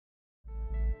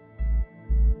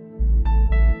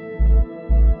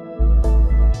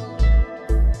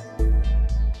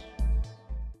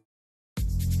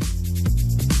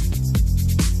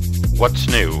What's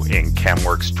new in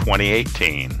CAMWorks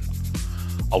 2018?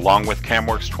 Along with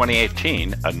CAMWorks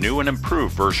 2018, a new and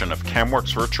improved version of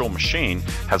CAMWorks Virtual Machine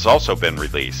has also been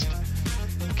released.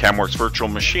 CAMWorks Virtual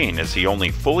Machine is the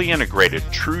only fully integrated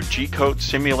true G-code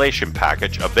simulation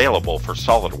package available for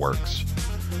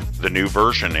SOLIDWORKS. The new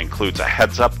version includes a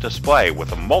heads-up display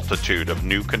with a multitude of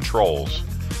new controls.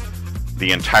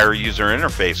 The entire user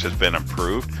interface has been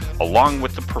improved, along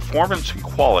with the performance and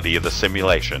quality of the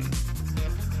simulation.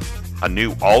 A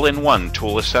new all-in-one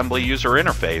tool assembly user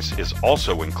interface is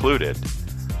also included.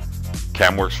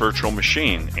 CAMWorks Virtual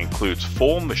Machine includes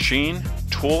full machine,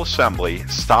 tool assembly,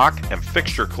 stock, and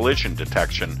fixture collision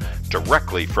detection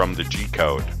directly from the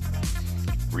G-code.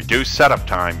 Reduce setup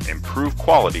time, improve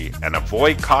quality, and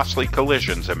avoid costly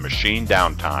collisions and machine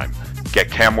downtime. Get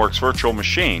CAMWorks Virtual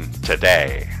Machine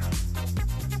today.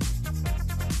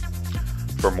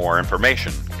 For more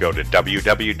information, go to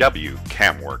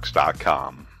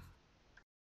www.camworks.com.